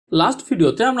Last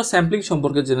ভিডিওতে আমরা sampling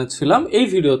সম্পর্কে জেনেছিলাম। এই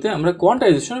ভিডিওতে আমরা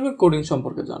কোয়ান্টাইজেশন এবং কোডিং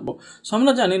সম্পর্কে জানবো। সো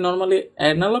আমরা জানি নর্মালি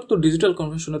অ্যানালগ টু ডিজিটাল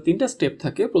কনভার্সনের তিনটা স্টেপ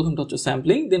থাকে। প্রথমটা হচ্ছে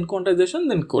স্যাম্পলিং, দেন কোয়ান্টাইজেশন,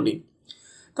 দেন কোডিং।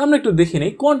 তো আমরা একটু দেখে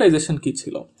নিই কোয়ান্টাইজেশন কি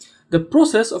ছিল। The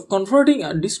process of converting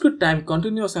a discrete-time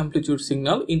continuous-amplitude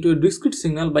signal into a discrete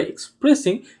signal by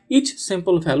expressing each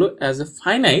sample value as a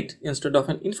finite instead of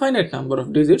an infinite number of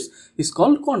digits is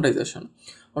called quantization.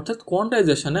 অর্থাৎ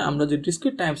কোয়ান্টাইজেশনে আমরা যে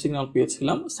discrete time signal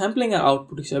পেয়েছিলাম sampling এর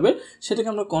output হিসেবে, সেটাকে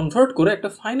আমরা convert করে একটা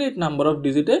ফাইনাইট নাম্বার অফ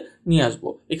ডিজিটে নিয়ে আসবো,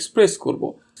 এক্সপ্রেস করব,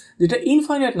 যেটা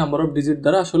ইনফাইনাইট নাম্বার অফ ডিজিট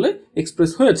দ্বারা আসলে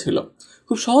এক্সপ্রেস হয়েছিল।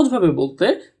 খুব সহজভাবে বলতে,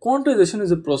 quantisation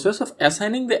is a process of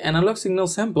assigning the analog signal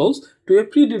samples two A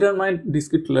predetermined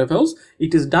discrete levels.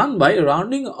 It is done by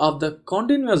rounding of the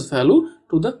continuous value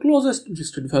to the closest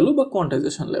discrete value বা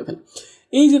quantisation level.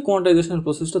 এই যে quantisation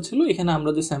প্রসেসটা ছিল, এখানে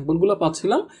আমরা যে স্যাম্পলগুলো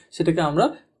পাচ্ছিলাম সেটাকে আমরা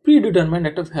প্রিডিটারমাইন্ড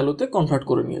একটা ভ্যালুতে কনভার্ট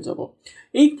করে নিয়ে যাব।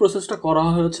 এই প্রসেসটা করা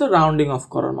হয়েছে রাউন্ডিং অফ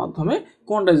করার মাধ্যমে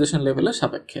কোয়ান্টাইজেশন লেভেলের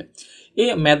সাপেক্ষে। এই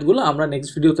ম্যাথগুলো আমরা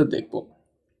নেক্সট ভিডিওতে দেখব।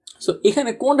 সো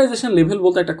এখানে কোয়ান্টাইজেশন লেভেল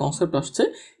বলতে একটা কনসেপ্ট আসছে।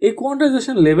 এই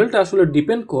কোয়ান্টাইজেশন লেভেলটা আসলে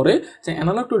ডিপেন্ড করে যে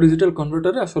অ্যানালগ টু ডিজিটাল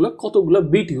কনভার্টারে আসলে কতগুলো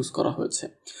বিট ইউজ করা হয়েছে।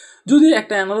 যদি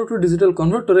একটা analogue two digital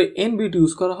কনভার্টারে n bit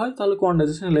use করা হয় তাহলে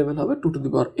কোয়ান্টাইজেশন লেভেল হবে 2 টু দি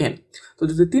পাওয়ার n। তো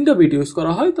যদি 3টা বিট ইউজ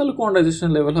করা হয় তাহলে কোয়ান্টাইজেশন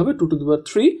লেভেল হবে 2 to the power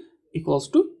 3 equals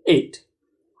to 8।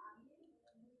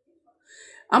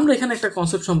 আমরা এখানে একটা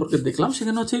কনসেপ্ট সম্পর্কে দেখলাম,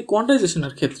 সেখানে হচ্ছে এই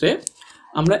কোয়ান্টাইজেশনের ক্ষেত্রে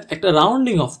আমরা একটা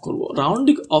রাউন্ডিং অফ করব।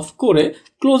 রাউন্ডিং অফ করে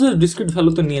ক্লোজেস্ট ডিসক্রিট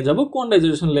ভ্যালুতে নিয়ে যাব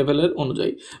কোয়ান্টাইজেশন লেভেলের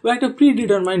অনুযায়ী, বা একটা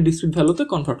প্রিডিটারমাইন্ড ডিসক্রিট ভ্যালুতে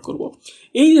কনভার্ট করব।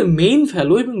 এই যে মেইন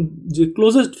ভ্যালু এবং যে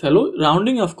ক্লোজেস্ট ভ্যালু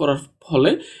রাউন্ডিং অফ করার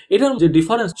ফলে এটার যে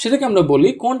ডিফারেন্স, সেটাকে আমরা বলি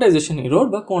কোয়ান্টাইজেশন এরর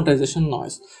বা কোয়ান্টাইজেশন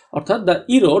নয়েজ। অর্থাৎ the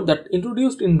error that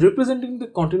introduced in representing the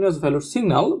continuous ভ্যালুর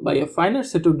signal by A finite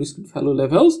set of discrete value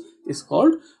levels is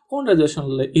called quantisation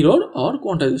error or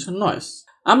quantisation noise.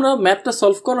 আমরা ম্যাথটা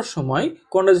সলভ করার সময়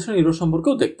কোয়ান্টাইজেশন এরর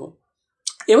সম্পর্কেও দেখব।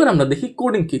 এবার আমরা দেখি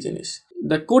কোডিং কি জিনিস।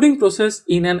 The coding process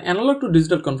in an analogue two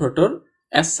digital converter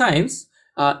অ্যাসাইন্স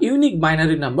unique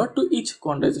binary number two each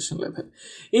quantisation level.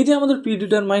 এই যে আমাদের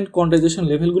প্রিডিটারমাইন্ড কোয়ান্টাইজেশন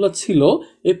লেভেলগুলো ছিল,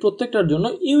 এই প্রত্যেকটার জন্য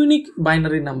ইউনিক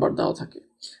বাইনারি নাম্বার দেওয়া থাকে।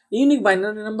 ইউনিক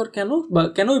বাইনারি নাম্বার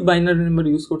কেন ওই বাইনারি নাম্বার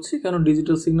ইউজ করছি? কারণ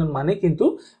ডিজিটাল সিগন্যাল মানে কিন্তু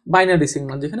বাইনারি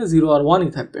সিগন্যাল, যেখানে 0 আর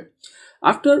 1ই থাকবে।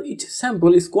 After each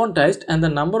sample is quantized and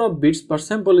the number of bits per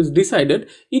sample is decided,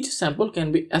 each sample can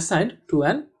be assigned to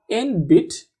an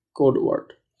n-bit code word,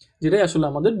 যেটাই আসলে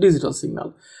আমাদের digital signal.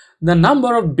 The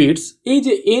number of bits, এই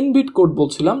যে n-bit code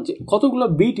বলছিলাম, যে কতগুলো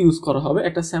bit use করা হবে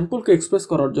একটা স্যাম্পলকে এক্সপ্রেস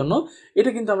করার জন্য, এটা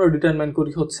কিন্তু আমরা ডিটারমাইন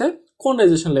করি হচ্ছে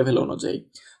কোয়ান্টাইজেশন লেভেল অনুযায়ী।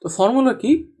 তো ফর্মুলা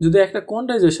কি? যদি একটা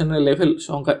কোয়ান্টাইজেশনের লেভেল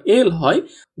সংখ্যা l হয়,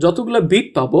 যতগুলো বিট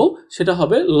পাবো সেটা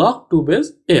হবে log 2 বেস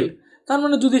l। তার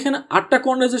মানে যদি এখানে 8টা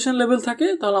কোয়ান্টাইজেশন লেভেল থাকে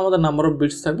তাহলে আমাদের নাম্বার অফ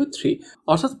বিটস থাকবে 3।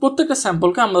 অর্থাৎ প্রত্যেকটা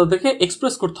স্যাম্পলকে আমাদেরকে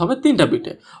এক্সপ্রেস করতে হবে 3টা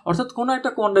বিটে। অর্থাৎ কোনো একটা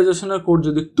কোয়ান্টাইজেশনের কোড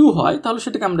যদি 2 হয় তাহলে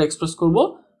সেটাকে আমরা এক্সপ্রেস করব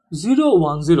 0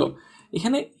 1 0।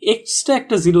 এখানে এক্সট্রা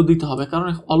একটা 0 দিতে হবে, কারণ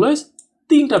অলওয়েজ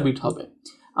 3টা বিট হবে।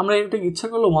 আমরা এটাকে ইচ্ছা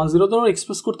করলে 1 0 দ্বারা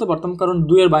এক্সপ্রেস করতে পারতাম, কারণ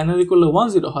 2 এর বাইনারি করলে 1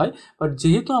 0 হয়। বাট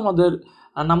যেহেতু আমাদের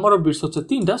নাম্বার অফ বিটস হচ্ছে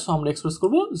 3টা, সো আমরা এক্সপ্রেস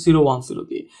করব 0 1 0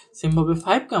 দিয়ে। সেমভাবে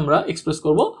 5কে আমরা এক্সপ্রেস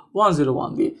করব 1 0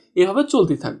 1 দিয়ে। এভাবে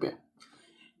চলতে থাকবে।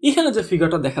 এখানে যে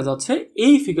ফিগারটা দেখা যাচ্ছে,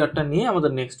 এই ফিগারটা নিয়ে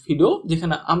আমাদের নেক্সট ভিডিও,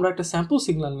 যেখানে আমরা একটা স্যাম্পল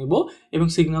সিগন্যাল নিব এবং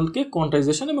সিগন্যালকে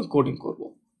কোয়ান্টাইজেশন এবং কোডিং করব।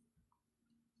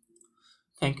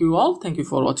 Thank you all, thank you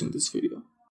for watching this video.